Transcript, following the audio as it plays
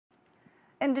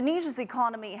Indonesia's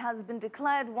economy has been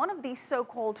declared one of the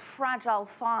so-called fragile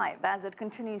five as it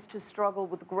continues to struggle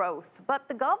with growth. But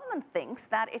the government thinks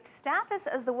that its status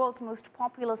as the world's most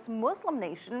populous Muslim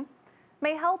nation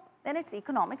may help in its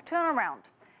economic turnaround.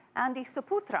 Andy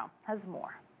Saputra has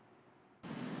more.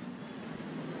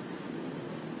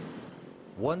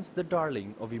 Once the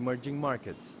darling of emerging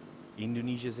markets,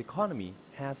 Indonesia's economy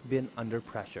has been under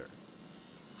pressure.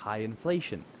 High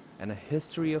inflation and a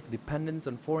history of dependence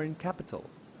on foreign capital,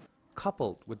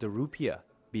 coupled with the rupiah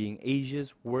being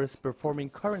Asia's worst performing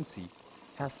currency,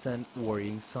 has sent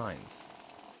worrying signs.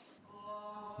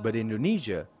 But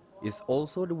Indonesia is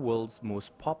also the world's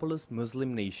most populous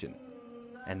Muslim nation,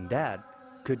 and that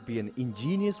could be an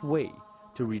ingenious way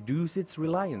to reduce its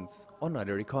reliance on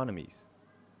other economies.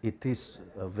 It is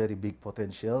a very big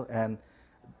potential, and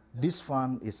this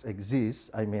fund exists.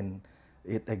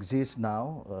 It exists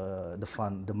now.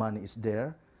 The money is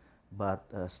there, but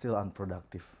still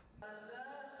unproductive.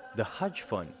 The Hajj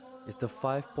Fund is the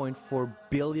 $5.4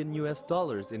 billion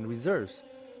in reserves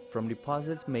from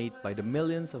deposits made by the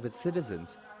millions of its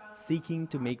citizens seeking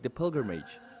to make the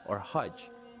pilgrimage, or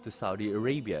Hajj, to Saudi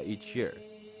Arabia each year.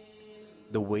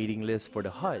 The waiting list for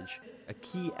the Hajj, a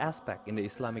key aspect in the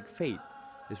Islamic faith,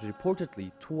 is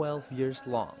reportedly 12 years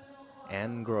long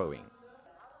and growing.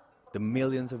 The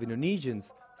millions of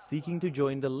Indonesians seeking to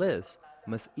join the list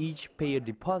must each pay a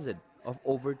deposit of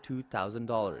over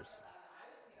 $2,000.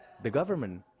 The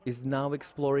government is now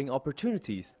exploring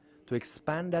opportunities to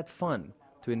expand that fund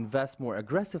to invest more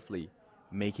aggressively,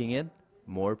 making it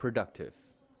more productive.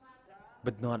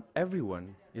 But not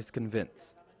everyone is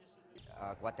convinced.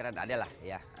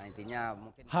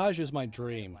 Hajj is my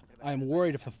dream. I am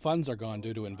worried if the funds are gone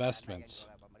due to investments.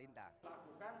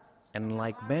 And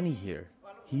like many here,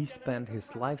 he spent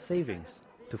his life savings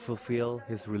to fulfill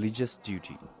his religious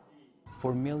duty.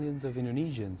 For millions of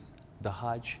Indonesians, the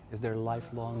Hajj is their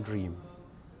lifelong dream.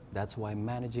 That's why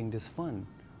managing this fund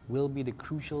will be the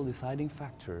crucial deciding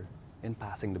factor in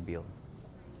passing the bill.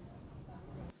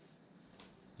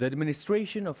 The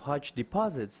administration of Hajj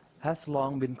deposits has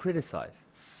long been criticized.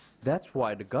 That's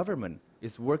why the government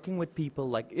is working with people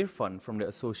like Irfan from the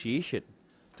association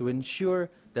to ensure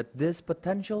that this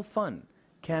potential fund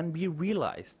can be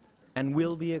realized and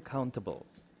will be accountable.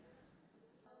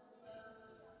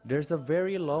 There's a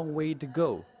very long way to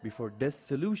go before this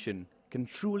solution can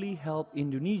truly help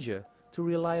Indonesia to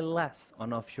rely less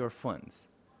on offshore funds.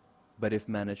 But if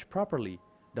managed properly,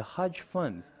 the Hajj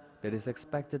fund that is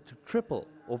expected to triple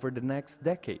over the next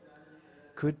decade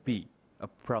could be a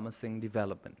promising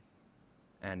development.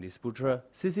 Andy Saputra,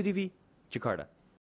 CCTV, Jakarta.